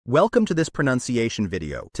Welcome to this pronunciation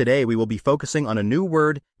video. Today we will be focusing on a new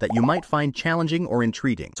word that you might find challenging or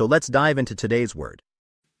intriguing. So let's dive into today's word.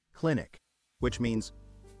 Clinic, which means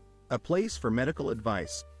a place for medical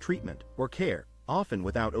advice, treatment, or care, often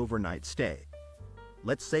without overnight stay.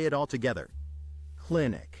 Let's say it all together.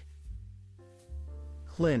 Clinic.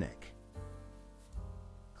 Clinic.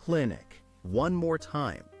 Clinic. One more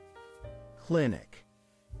time. Clinic.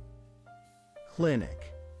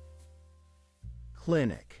 Clinic.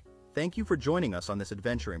 Clinic. Thank you for joining us on this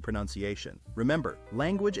adventure in pronunciation. Remember,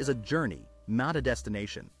 language is a journey, not a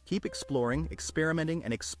destination. Keep exploring, experimenting,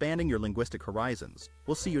 and expanding your linguistic horizons.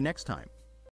 We'll see you next time.